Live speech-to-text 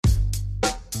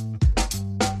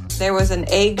There was an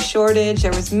egg shortage,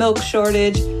 there was milk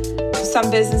shortage.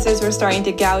 Some businesses were starting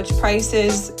to gouge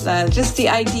prices. Just the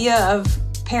idea of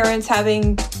parents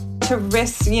having to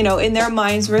risk, in their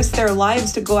minds, risk their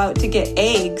lives to go out to get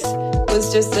eggs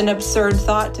was just an absurd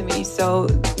thought to me. So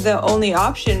the only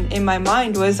option in my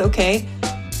mind was, okay,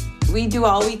 we do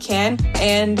all we can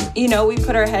and, we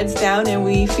put our heads down and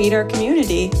we feed our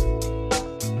community.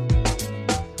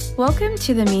 Welcome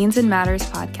to the Means and Matters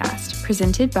podcast,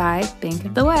 presented by Bank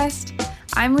of the West.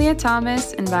 I'm Leah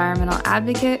Thomas, environmental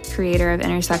advocate, creator of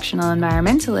Intersectional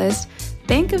Environmentalist,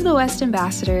 Bank of the West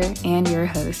ambassador, and your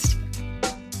host.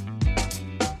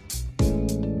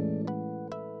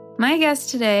 My guest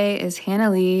today is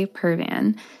Hannah-Lee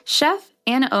Purvan, chef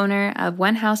and owner of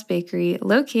One House Bakery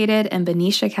located in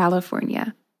Benicia,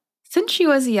 California. Since she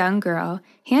was a young girl,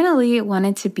 Hannah-Lee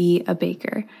wanted to be a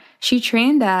baker. She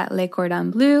trained at Le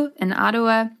Cordon Bleu in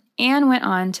Ottawa and went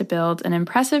on to build an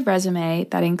impressive resume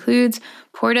that includes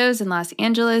Porto's in Los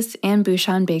Angeles and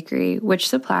Bouchon Bakery, which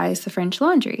supplies the French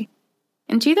Laundry.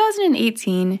 In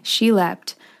 2018, she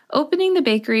leapt, opening the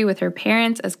bakery with her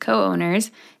parents as co-owners.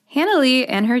 Hannah-Lee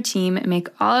and her team make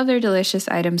all of their delicious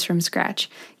items from scratch,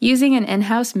 using an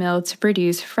in-house mill to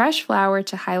produce fresh flour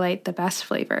to highlight the best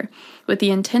flavor, with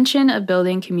the intention of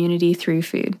building community through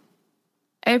food.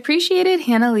 I appreciated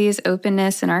Hannah-Lee's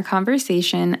openness in our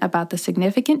conversation about the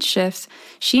significant shifts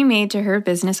she made to her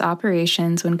business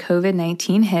operations when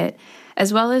COVID-19 hit,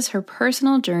 as well as her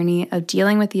personal journey of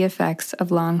dealing with the effects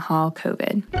of long-haul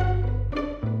COVID.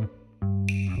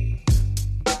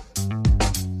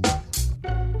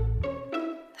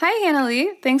 Hi,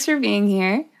 Hannah-Lee. Thanks for being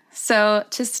here. So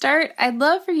to start, I'd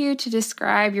love for you to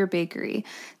describe your bakery.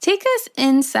 Take us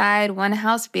inside One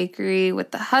House Bakery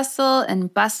with the hustle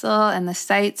and bustle and the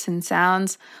sights and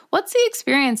sounds. What's the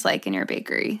experience like in your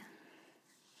bakery?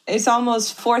 It's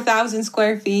almost 4,000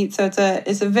 square feet, so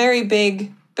it's a very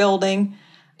big building.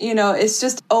 It's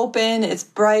just open, it's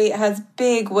bright, has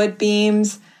big wood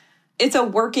beams. It's a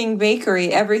working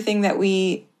bakery. Everything that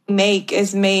we make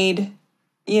is made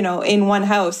in one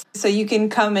house. So you can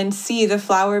come and see the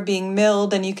flour being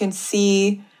milled and you can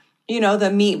see,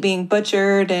 the meat being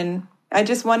butchered. And I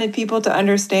just wanted people to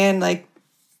understand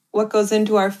what goes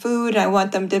into our food. I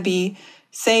want them to be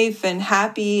safe and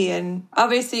happy. And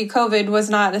obviously COVID was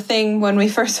not a thing when we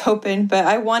first opened, but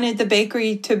I wanted the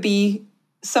bakery to be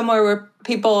somewhere where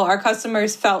our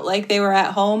customers felt like they were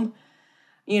at home.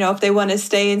 If they want to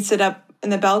stay and sit up in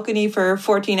the balcony for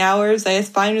 14 hours, it's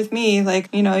fine with me.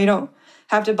 You don't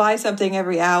have to buy something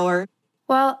every hour.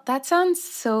 Well, that sounds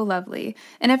so lovely.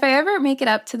 And if I ever make it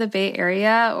up to the Bay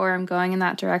Area or I'm going in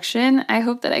that direction, I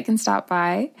hope that I can stop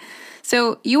by.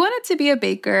 So you wanted to be a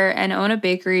baker and own a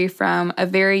bakery from a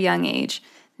very young age.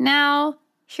 Now,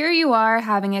 here you are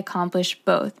having accomplished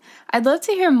both. I'd love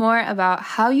to hear more about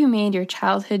how you made your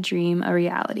childhood dream a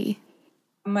reality.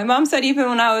 My mom said even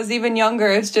when I was even younger,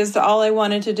 it's just all I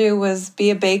wanted to do was be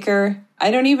a baker.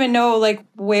 I don't even know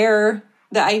where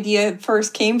the idea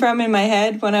first came from in my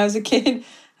head when I was a kid.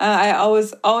 I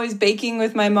was always baking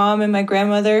with my mom and my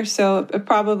grandmother, so it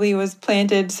probably was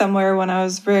planted somewhere when I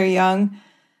was very young.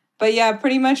 But yeah,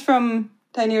 pretty much from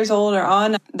 10 years old or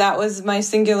on, that was my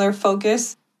singular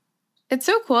focus. It's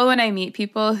so cool when I meet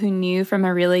people who knew from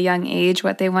a really young age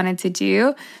what they wanted to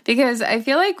do, because I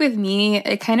feel like with me,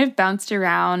 it kind of bounced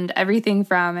around everything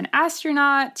from an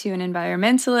astronaut to an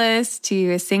environmentalist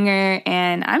to a singer,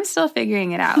 and I'm still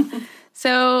figuring it out.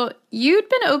 So you'd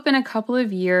been open a couple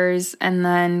of years and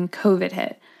then COVID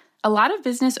hit. A lot of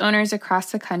business owners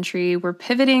across the country were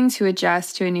pivoting to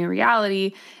adjust to a new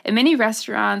reality, and many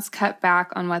restaurants cut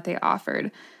back on what they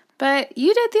offered. But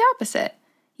you did the opposite.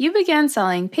 You began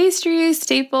selling pastries,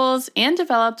 staples, and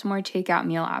developed more takeout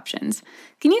meal options.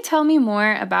 Can you tell me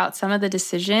more about some of the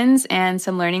decisions and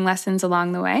some learning lessons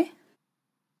along the way?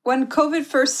 When COVID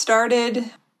first started,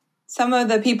 some of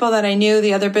the people that I knew,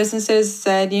 the other businesses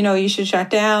said, you should shut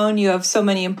down. You have so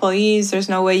many employees. There's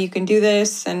no way you can do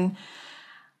this. And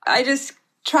I just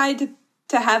tried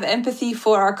to have empathy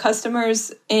for our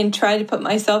customers and try to put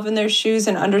myself in their shoes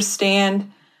and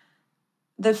understand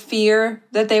the fear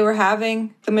that they were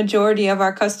having. The majority of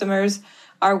our customers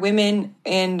are women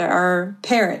and our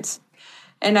parents.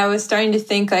 And I was starting to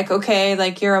think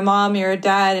you're a mom, you're a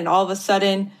dad, and all of a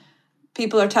sudden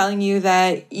people are telling you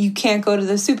that you can't go to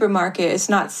the supermarket, it's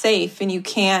not safe, and you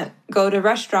can't go to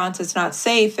restaurants, it's not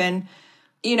safe. And,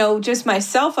 just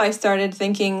myself, I started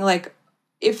thinking,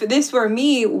 if this were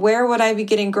me, where would I be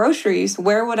getting groceries?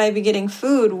 Where would I be getting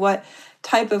food? What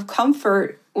type of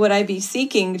comfort would I be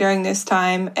seeking during this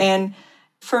time? And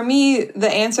for me, the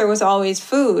answer was always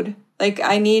food.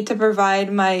 I need to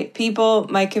provide my people,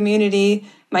 my community,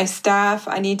 my staff.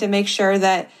 I need to make sure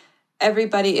that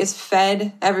everybody is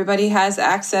fed. Everybody has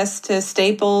access to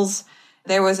staples.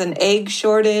 There was an egg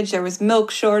shortage. There was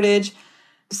milk shortage.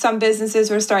 Some businesses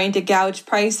were starting to gouge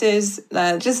prices.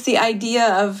 Just the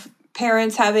idea of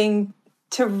parents having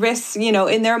to risk,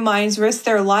 in their minds, risk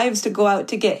their lives to go out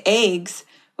to get eggs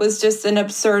was just an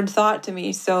absurd thought to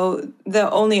me. So the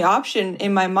only option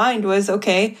in my mind was,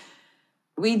 okay,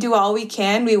 we do all we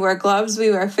can. We wear gloves,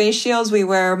 we wear face shields, we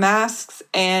wear masks,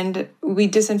 and we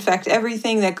disinfect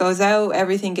everything that goes out.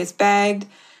 Everything gets bagged.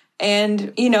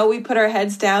 And, we put our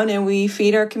heads down and we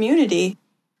feed our community.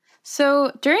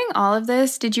 So during all of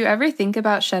this, did you ever think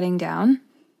about shutting down?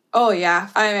 Oh, yeah.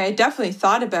 I definitely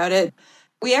thought about it.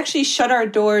 We actually shut our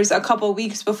doors a couple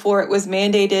weeks before it was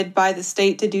mandated by the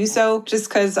state to do so, just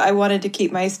because I wanted to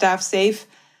keep my staff safe.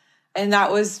 And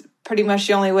that was pretty much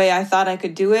the only way I thought I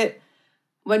could do it.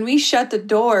 When we shut the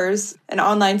doors, an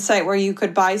online site where you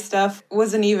could buy stuff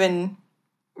wasn't even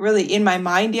really in my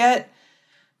mind yet.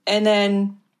 And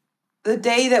then the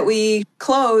day that we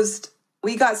closed,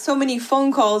 we got so many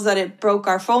phone calls that it broke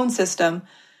our phone system.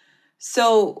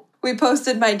 So we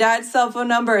posted my dad's cell phone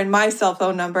number and my cell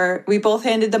phone number. We both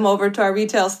handed them over to our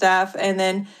retail staff, and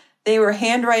then they were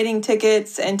handwriting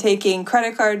tickets and taking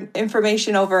credit card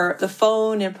information over the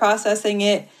phone and processing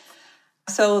it.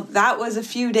 So that was a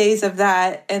few days of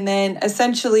that. And then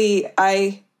essentially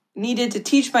I needed to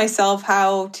teach myself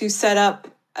how to set up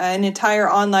an entire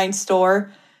online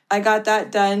store. I got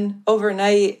that done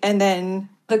overnight. And then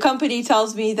the company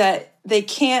tells me that they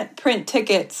can't print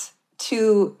tickets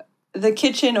to the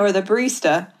kitchen or the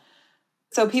barista.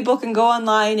 So people can go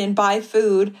online and buy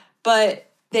food, but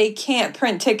they can't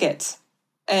print tickets.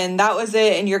 And that was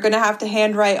it. And you're going to have to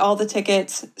handwrite all the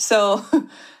tickets. So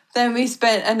then we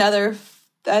spent another,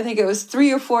 I think it was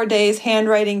 3 or 4 days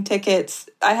handwriting tickets.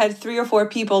 I had 3 or 4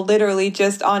 people literally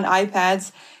just on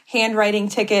iPads handwriting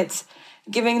tickets,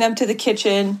 giving them to the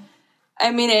kitchen.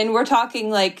 And we're talking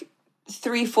like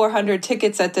 300-400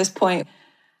 tickets at this point.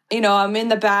 I'm in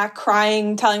the back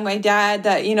crying, telling my dad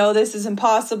that, this is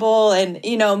impossible. And,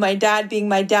 my dad being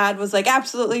my dad was like,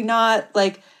 absolutely not.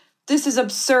 Like, this is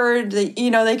absurd. They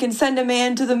can send a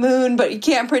man to the moon, but you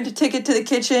can't print a ticket to the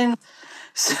kitchen.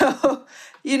 So,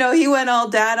 he went all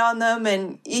dad on them,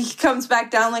 and he comes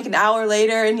back down like an hour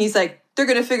later and he's like, they're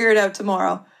going to figure it out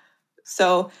tomorrow.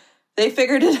 So they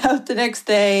figured it out the next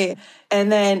day.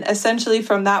 And then essentially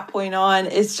from that point on,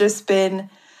 it's just been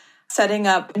setting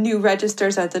up new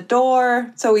registers at the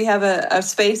door. So we have a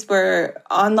space where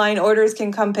online orders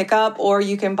can come pick up, or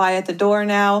you can buy at the door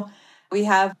now. We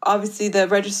have obviously the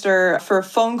register for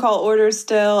phone call orders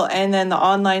still, and then the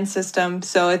online system.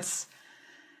 So it's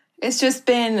just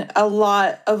been a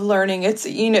lot of learning.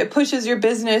 It pushes your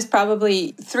business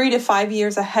probably 3 to 5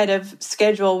 years ahead of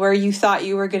schedule where you thought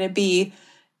you were going to be.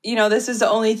 This is the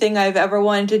only thing I've ever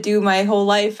wanted to do my whole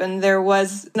life, and there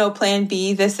was no plan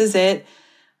B. This is it.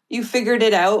 You figured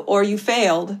it out or you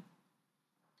failed.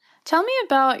 Tell me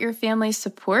about your family's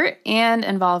support and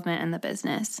involvement in the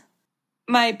business.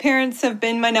 My parents have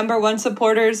been my number one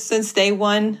supporters since day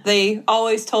one. They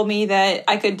always told me that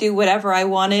I could do whatever I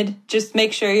wanted. Just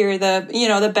make sure you're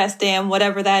the best damn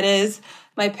whatever that is.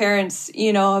 My parents,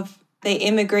 they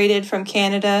immigrated from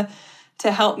Canada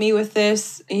to help me with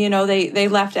this. They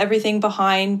left everything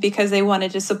behind because they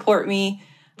wanted to support me.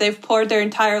 They've poured their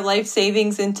entire life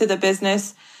savings into the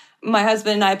business. My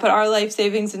husband and I put our life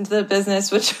savings into the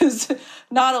business, which was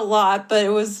not a lot, but it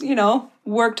was,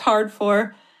 worked hard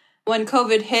for. When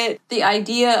COVID hit, the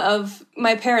idea of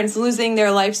my parents losing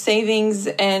their life savings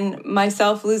and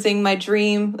myself losing my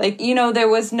dream, there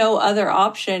was no other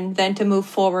option than to move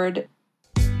forward.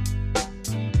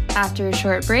 After a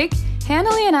short break,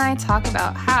 Hannalee and I talk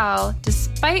about how,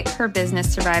 despite her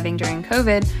business surviving during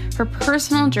COVID, her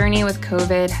personal journey with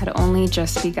COVID had only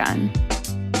just begun.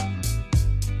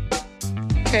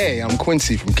 Hey, I'm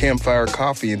Quincy from Campfire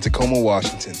Coffee in Tacoma,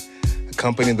 Washington, a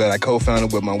company that I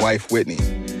co-founded with my wife, Whitney.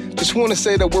 Just want to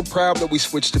say that we're proud that we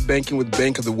switched to banking with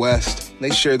Bank of the West.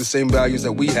 They share the same values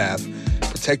that we have,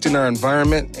 protecting our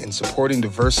environment and supporting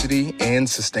diversity and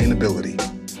sustainability.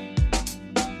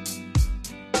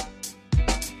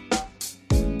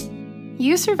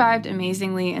 You survived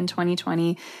amazingly in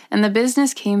 2020, and the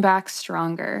business came back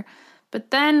stronger.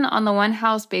 But then on the One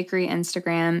House Bakery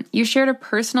Instagram, you shared a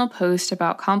personal post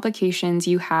about complications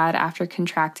you had after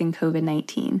contracting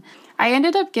COVID-19. I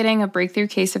ended up getting a breakthrough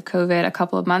case of COVID a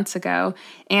couple of months ago,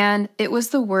 and it was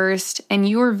the worst, and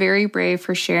you were very brave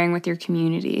for sharing with your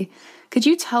community. Could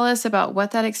you tell us about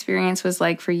what that experience was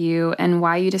like for you and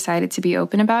why you decided to be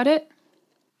open about it?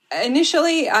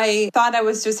 Initially, I thought I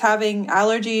was just having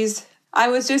allergies. I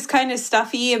was just kind of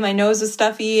stuffy and my nose was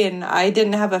stuffy and I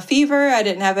didn't have a fever. I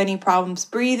didn't have any problems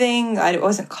breathing. I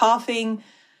wasn't coughing.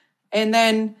 And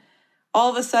then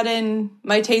all of a sudden,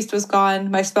 my taste was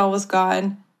gone, my smell was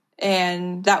gone,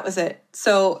 and that was it.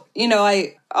 So,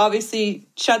 I obviously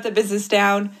shut the business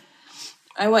down.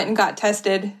 I went and got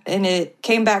tested, and it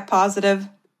came back positive.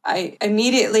 I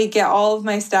immediately get all of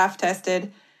my staff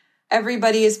tested.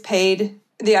 Everybody is paid.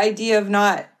 The idea of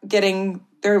not getting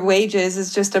their wages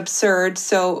is just absurd.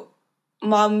 So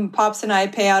Mom, Pops, and I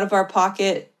pay out of our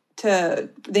pocket to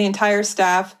the entire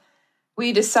staff.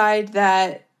 We decide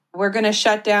that we're going to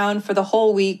shut down for the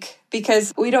whole week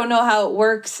because we don't know how it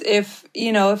works. If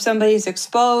somebody's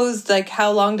exposed, like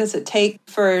how long does it take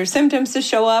for symptoms to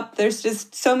show up? There's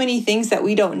just so many things that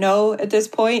we don't know at this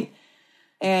point.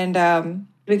 And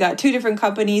we got 2 different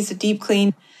companies to deep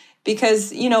clean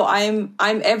because, I'm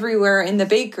everywhere in the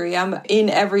bakery. I'm in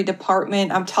every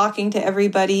department. I'm talking to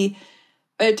everybody.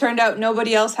 But it turned out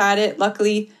nobody else had it,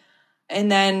 luckily.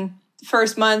 And then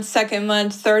first month, second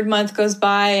month, third month goes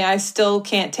by. I still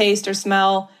can't taste or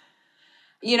smell.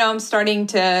 I'm starting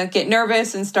to get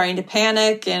nervous and starting to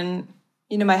panic. And,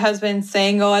 my husband's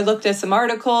saying, I looked at some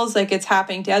articles, like it's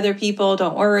happening to other people.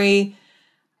 Don't worry.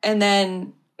 And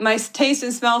then my taste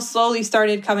and smell slowly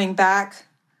started coming back.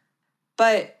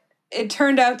 But it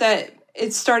turned out that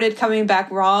it started coming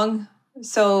back wrong.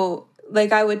 So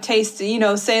like I would taste,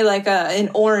 say like an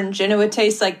orange and it would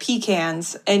taste like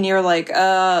pecans. And you're like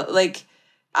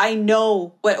I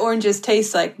know what oranges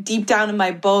taste like deep down in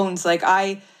my bones. Like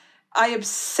I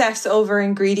obsess over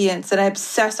ingredients and I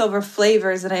obsess over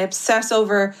flavors and I obsess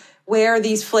over where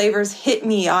these flavors hit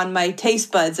me on my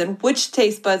taste buds and which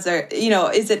taste buds are,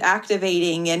 is it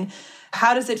activating and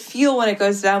how does it feel when it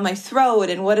goes down my throat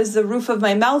and what does the roof of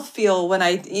my mouth feel when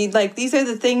I eat? Like these are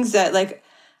the things that like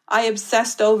I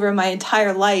obsessed over my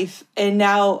entire life. And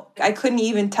now I couldn't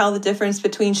even tell the difference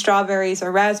between strawberries or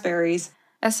raspberries.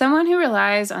 As someone who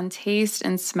relies on taste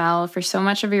and smell for so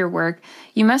much of your work,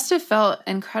 you must have felt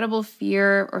incredible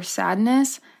fear or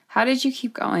sadness. How did you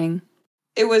keep going?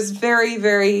 It was very,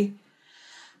 very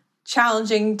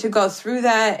challenging to go through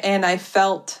that. And I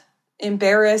felt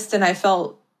embarrassed and I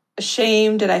felt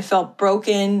ashamed and I felt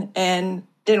broken and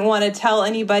didn't want to tell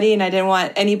anybody. And I didn't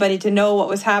want anybody to know what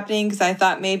was happening because I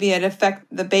thought maybe it'd affect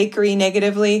the bakery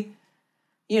negatively.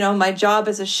 My job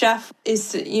as a chef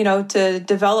is, to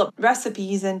develop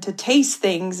recipes and to taste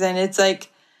things. And it's like,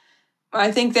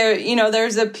 I think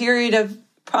there's a period of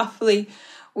probably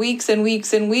weeks and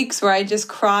weeks and weeks where I just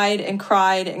cried and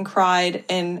cried and cried.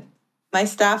 And my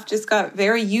staff just got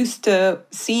very used to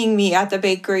seeing me at the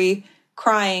bakery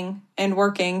crying and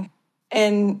working.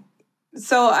 And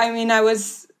so,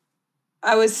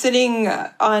 I was sitting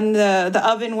on the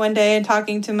oven one day and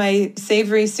talking to my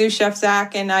savory sous chef,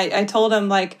 Zach, and I told him,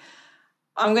 like,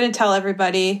 I'm going to tell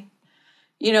everybody,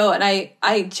 and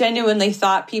I genuinely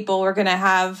thought people were going to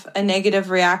have a negative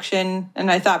reaction. And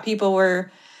I thought people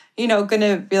were, going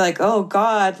to be like, oh,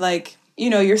 God, like,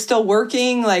 you're still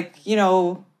working, like,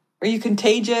 are you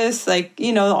contagious? Like,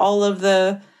 all of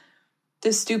the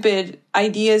stupid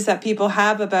ideas that people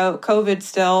have about COVID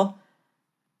still.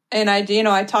 And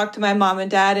I talked to my mom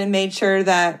and dad and made sure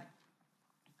that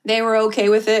they were okay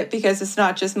with it because it's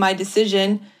not just my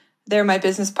decision. They're my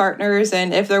business partners.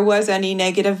 And if there was any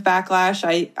negative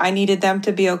backlash, I needed them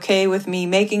to be okay with me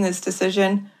making this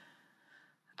decision.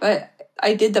 But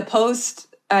I did the post.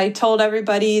 I told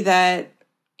everybody that,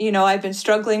 I've been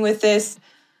struggling with this,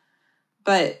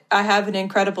 but I have an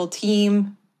incredible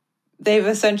team. They've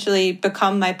essentially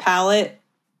become my palate.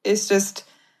 It's just,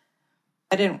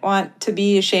 I didn't want to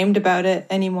be ashamed about it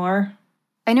anymore.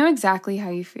 I know exactly how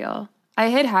you feel. I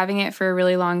hid having it for a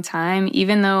really long time,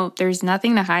 even though there's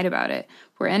nothing to hide about it.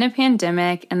 We're in a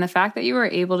pandemic, and the fact that you were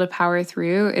able to power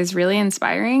through is really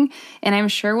inspiring, and I'm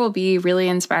sure will be really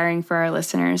inspiring for our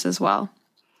listeners as well.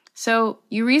 So,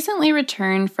 you recently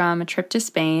returned from a trip to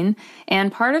Spain,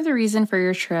 and part of the reason for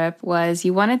your trip was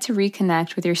you wanted to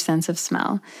reconnect with your sense of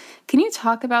smell. Can you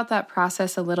talk about that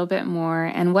process a little bit more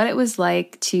and what it was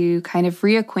like to kind of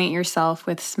reacquaint yourself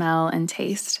with smell and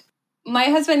taste? My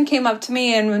husband came up to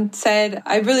me and said,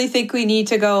 I really think we need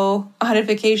to go on a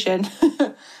vacation.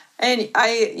 And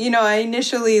I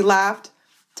initially laughed,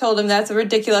 told him that's a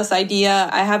ridiculous idea.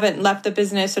 I haven't left the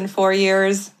business in 4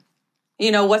 years.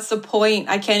 What's the point?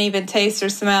 I can't even taste or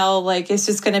smell. Like, it's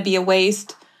just going to be a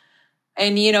waste.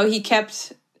 And, he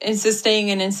kept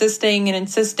insisting and insisting and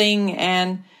insisting.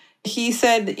 And he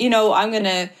said, I'm going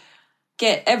to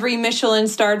get every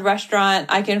Michelin-starred restaurant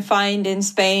I can find in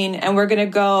Spain, and we're going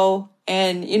to go,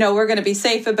 and, we're going to be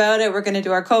safe about it. We're going to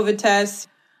do our COVID tests.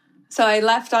 So I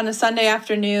left on a Sunday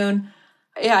afternoon.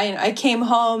 yeah, I came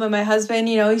home and my husband,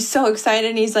 he's so excited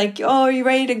and he's like, "Oh, are you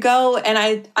ready to go?" And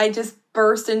I just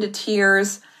burst into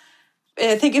tears.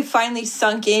 I think it finally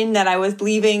sunk in that I was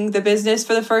leaving the business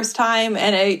for the first time.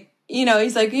 And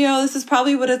he's like, "This is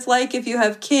probably what it's like if you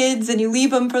have kids and you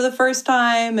leave them for the first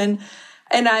time." And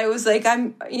I was like,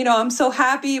 I'm so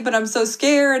happy, but I'm so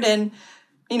scared. And,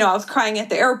 I was crying at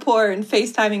the airport and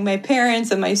FaceTiming my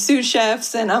parents and my sous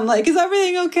chefs. And I'm like, "Is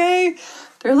everything okay?"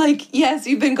 They're like, "Yes,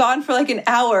 you've been gone for like an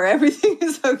hour. Everything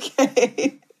is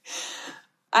okay."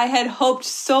 I had hoped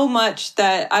so much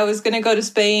that I was going to go to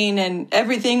Spain and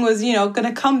everything was, going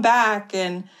to come back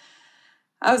and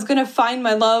I was going to find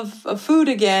my love of food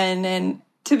again. And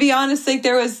to be honest, like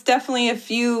there was definitely a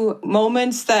few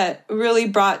moments that really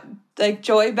brought like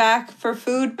joy back for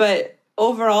food. But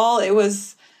overall, it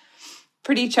was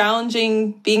pretty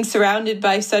challenging being surrounded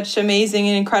by such amazing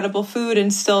and incredible food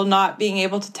and still not being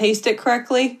able to taste it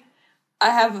correctly.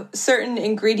 I have certain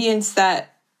ingredients that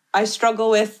I struggle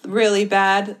with really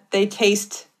bad. They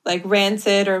taste like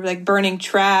rancid or like burning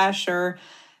trash or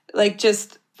like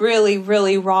just really,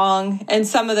 really wrong. And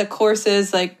some of the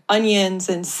courses like onions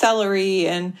and celery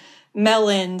and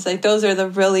melons, like those are the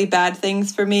really bad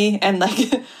things for me. And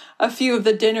like a few of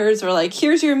the dinners were like,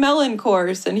 "Here's your melon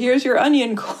course and here's your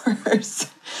onion course."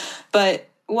 But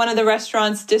one of the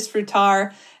restaurants,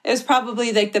 Disfrutar, it was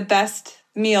probably like the best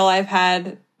meal I've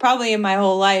had probably in my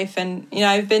whole life. And,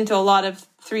 I've been to a lot of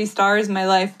 3 stars in my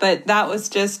life, but that was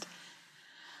just,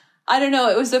 I don't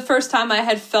know, it was the first time I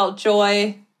had felt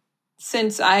joy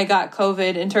since I got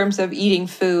COVID in terms of eating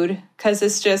food. Because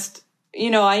it's just,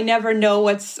 I never know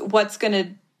what's going to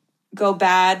go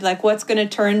bad, like what's going to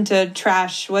turn to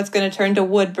trash, what's going to turn to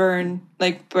wood burn,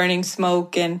 like burning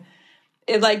smoke. And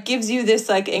it like gives you this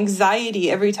like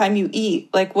anxiety every time you eat,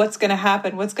 like what's going to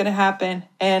happen.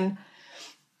 And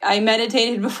I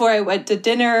meditated before I went to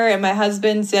dinner and my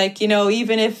husband's like,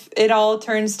 even if it all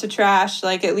turns to trash,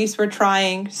 like at least we're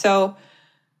trying. So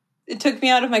it took me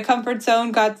out of my comfort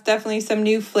zone, got definitely some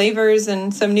new flavors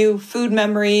and some new food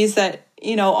memories that,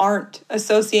 aren't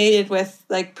associated with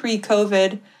like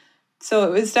pre-COVID.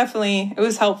 So it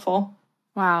was helpful.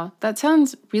 Wow, that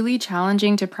sounds really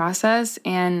challenging to process,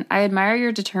 and I admire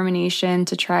your determination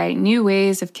to try new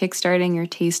ways of kickstarting your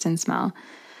taste and smell.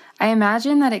 I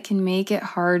imagine that it can make it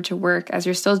hard to work as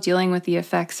you're still dealing with the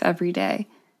effects every day.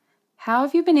 How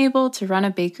have you been able to run a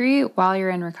bakery while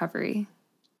you're in recovery?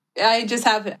 I just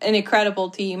have an incredible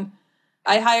team.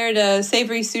 I hired a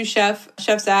savory sous chef,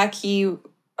 Chef Zach. He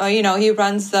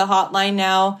runs the hotline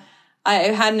now. I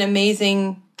had an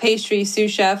amazing pastry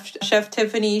sous chef, Chef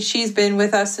Tiffany. She's been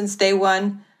with us since day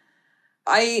one.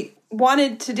 I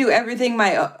wanted to do everything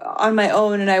on my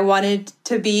own, and I wanted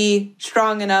to be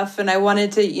strong enough, and I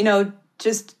wanted to,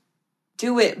 just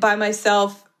do it by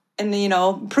myself and,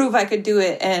 prove I could do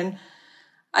it. And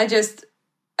I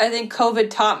think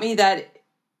COVID taught me that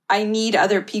I need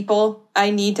other people. I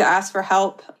need to ask for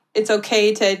help. It's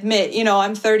okay to admit,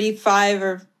 I'm 35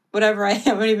 or whatever I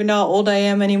am. I don't even know how old I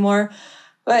am anymore.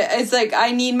 But it's like,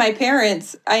 I need my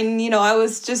parents. I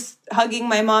was just hugging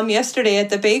my mom yesterday at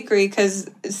the bakery because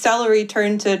celery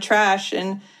turned to trash.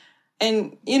 And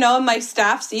my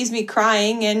staff sees me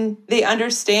crying and they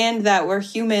understand that we're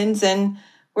humans and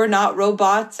we're not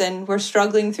robots and we're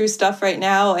struggling through stuff right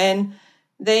now. And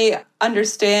they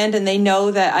understand and they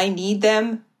know that I need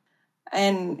them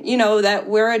and, that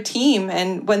we're a team.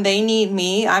 And when they need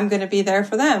me, I'm going to be there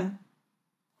for them.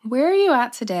 Where are you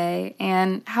at today,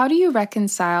 and how do you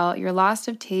reconcile your loss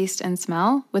of taste and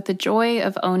smell with the joy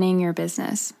of owning your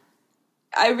business?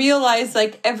 I realize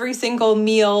like every single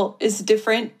meal is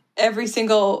different. Every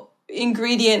single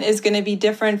ingredient is going to be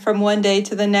different from one day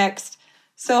to the next.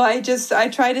 So I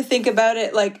try to think about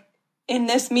it like in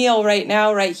this meal right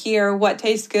now, right here, what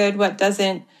tastes good, what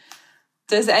doesn't.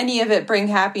 Does any of it bring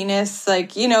happiness?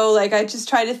 Like, I just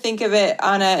try to think of it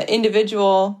on an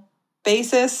individual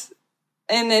basis.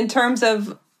 And in terms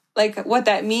of like what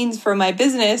that means for my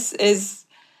business is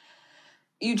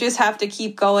you just have to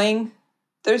keep going.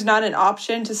 There's not an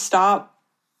option to stop.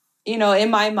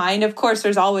 In my mind, of course,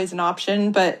 there's always an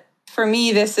option, but for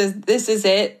me, this is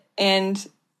it. And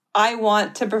I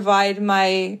want to provide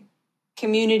my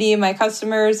community, my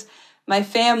customers, my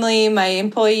family, my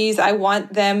employees, I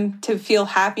want them to feel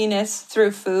happiness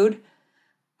through food.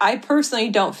 I personally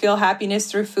don't feel happiness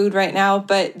through food right now,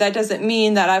 but that doesn't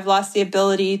mean that I've lost the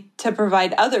ability to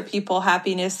provide other people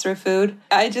happiness through food.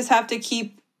 I just have to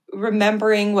keep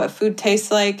remembering what food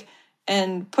tastes like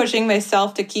and pushing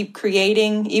myself to keep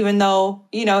creating, even though,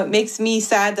 it makes me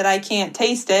sad that I can't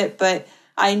taste it. But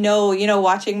I know,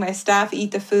 watching my staff eat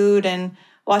the food and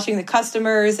watching the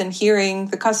customers and hearing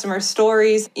the customer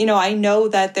stories, I know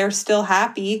that they're still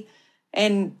happy.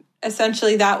 And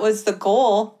essentially that was the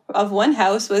goal of One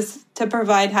House, was to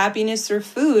provide happiness through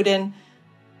food and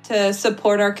to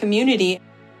support our community.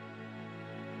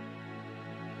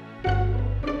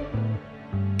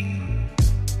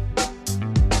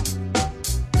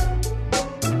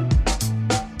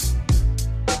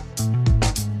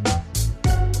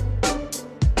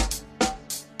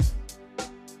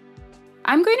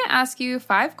 I'm going to ask you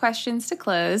 5 questions to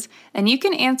close, and you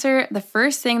can answer the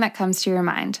first thing that comes to your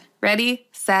mind. Ready,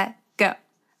 set, go.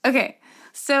 Okay,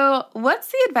 so what's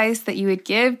the advice that you would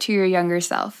give to your younger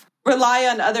self? Rely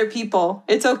on other people.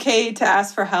 It's okay to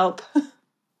ask for help.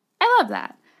 I love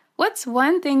that. What's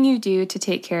one thing you do to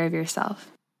take care of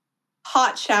yourself?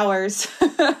 Hot showers.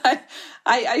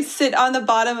 I sit on the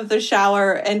bottom of the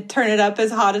shower and turn it up as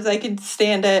hot as I can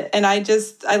stand it, and I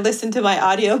listen to my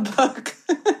audiobook.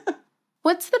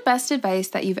 What's the best advice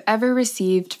that you've ever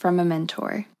received from a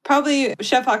mentor? Probably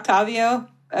Chef Octavio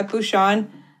at Bouchon.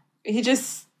 He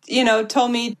just,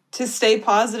 told me to stay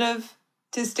positive,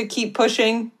 just to keep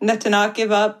pushing, to not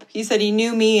give up. He said he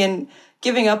knew me and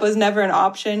giving up was never an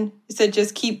option. He said,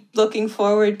 just keep looking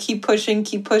forward, keep pushing,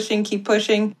 keep pushing, keep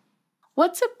pushing.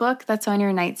 What's a book that's on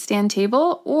your nightstand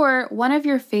table or one of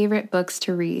your favorite books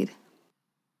to read?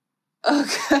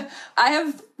 Okay. I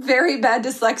have very bad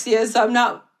dyslexia, so I'm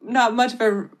not much of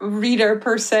a reader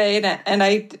per se, and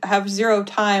I have zero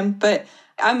time, but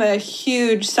I'm a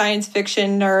huge science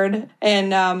fiction nerd,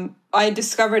 and I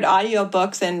discovered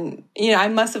audiobooks, and I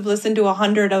must have listened to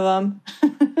 100 of them.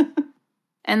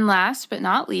 And last but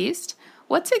not least,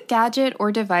 what's a gadget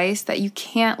or device that you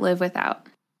can't live without?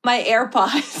 My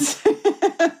AirPods.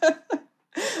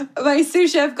 My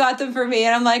sous chef got them for me,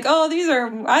 and I'm like, oh,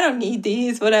 I don't need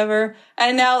these, whatever.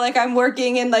 And now, I'm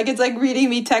working, and it's reading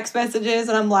me text messages,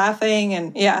 and I'm laughing,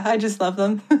 and yeah, I just love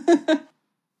them.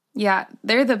 Yeah,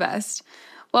 they're the best.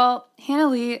 Well,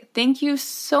 Hannah-Lee, thank you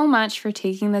so much for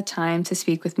taking the time to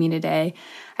speak with me today.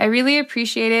 I really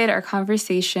appreciated our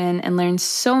conversation and learned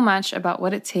so much about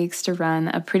what it takes to run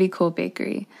a pretty cool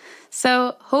bakery.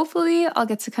 So hopefully I'll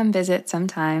get to come visit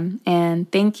sometime,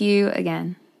 and thank you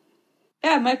again.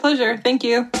 Yeah, my pleasure. Thank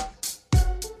you.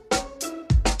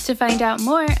 To find out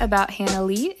more about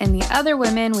Hannah-Lee and the other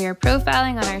women we are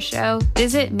profiling on our show,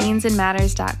 visit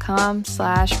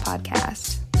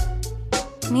meansandmatters.com/podcast.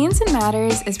 Means and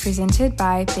Matters is presented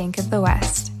by Bank of the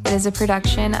West. It is a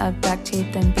production of Duct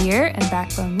Tape Then Beer and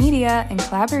Backbone Media in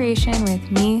collaboration with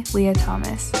me, Leah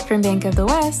Thomas. From Bank of the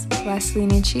West, Leslie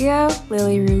Nuccio,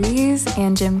 Lily Ruiz,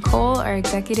 and Jim Cole are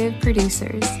executive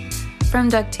producers. From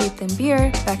Duct Tape Then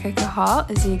Beer, Becca Cahal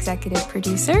is the executive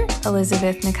producer,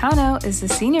 Elizabeth Nakano is the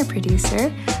senior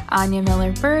producer, Anya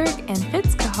Miller-Berg and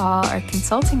Fitz Cahal are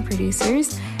consulting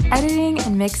producers, editing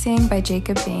and mixing by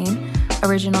Jacob Bain,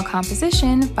 original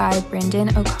composition by Brendan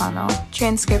O'Connell,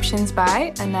 transcriptions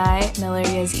by Anai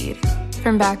Miller-Yazid.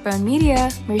 From Backbone Media,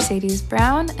 Mercedes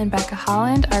Brown and Becca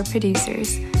Holland are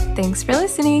producers. Thanks for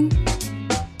listening!